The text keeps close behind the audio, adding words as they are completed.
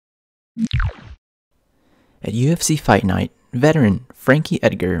At UFC Fight Night, veteran Frankie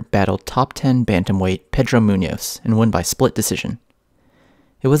Edgar battled top 10 bantamweight Pedro Munhoz and won by split decision.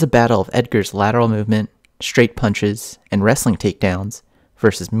 It was a battle of Edgar's lateral movement, straight punches, and wrestling takedowns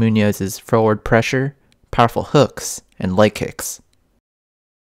versus Munhoz's forward pressure, powerful hooks, and leg kicks.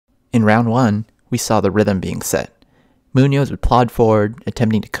 In round 1, we saw the rhythm being set. Munhoz would plod forward,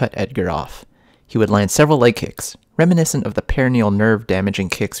 attempting to cut Edgar off. He would land several leg kicks, reminiscent of the perineal nerve-damaging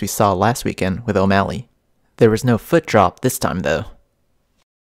kicks we saw last weekend with O'Malley. There was no foot drop this time, though.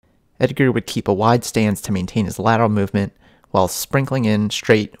 Edgar would keep a wide stance to maintain his lateral movement while sprinkling in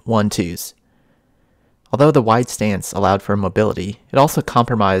straight 1-2s. Although the wide stance allowed for mobility, it also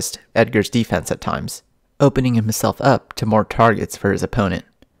compromised Edgar's defense at times, opening himself up to more targets for his opponent.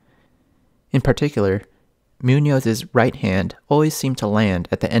 In particular, Munhoz's right hand always seemed to land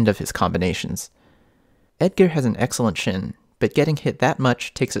at the end of his combinations. Edgar has an excellent shin, but getting hit that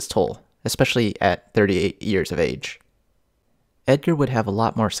much takes its toll, especially at 38 years of age. Edgar would have a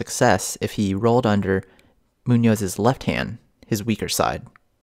lot more success if he rolled under Munhoz's left hand, his weaker side.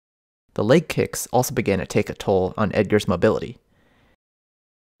 The leg kicks also began to take a toll on Edgar's mobility.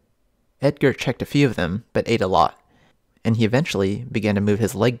 Edgar checked a few of them, but ate a lot, and he eventually began to move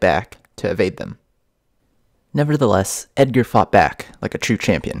his leg back to evade them. Nevertheless, Edgar fought back like a true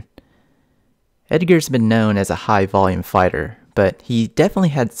champion. Edgar's been known as a high-volume fighter, but he definitely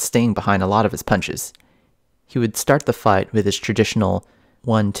had sting behind a lot of his punches. He would start the fight with his traditional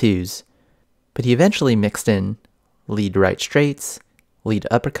 1-2s, but he eventually mixed in lead right straights, lead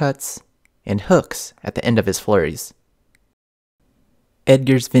uppercuts, and hooks at the end of his flurries.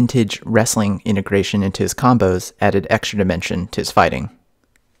 Edgar's vintage wrestling integration into his combos added extra dimension to his fighting.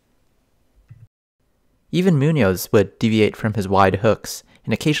 Even Munhoz would deviate from his wide hooks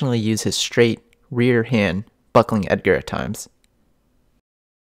and occasionally use his straight rear hand, buckling Edgar at times.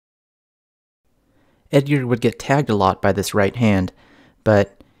 Edgar would get tagged a lot by this right hand,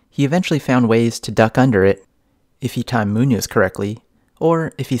 but he eventually found ways to duck under it if he timed Munhoz correctly,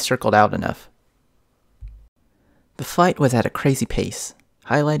 or if he circled out enough. The fight was at a crazy pace,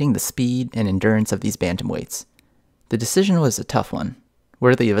 highlighting the speed and endurance of these bantamweights. The decision was a tough one,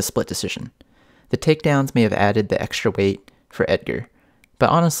 worthy of a split decision. The takedowns may have added the extra weight for Edgar, but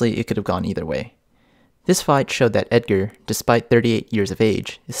honestly it could have gone either way. This fight showed that Edgar, despite 38 years of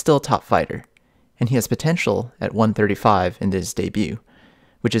age, is still a top fighter, and he has potential at 135 in his debut,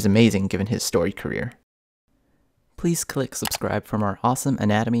 which is amazing given his storied career. Please click subscribe for more awesome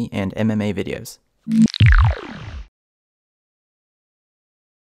anatomy and MMA videos.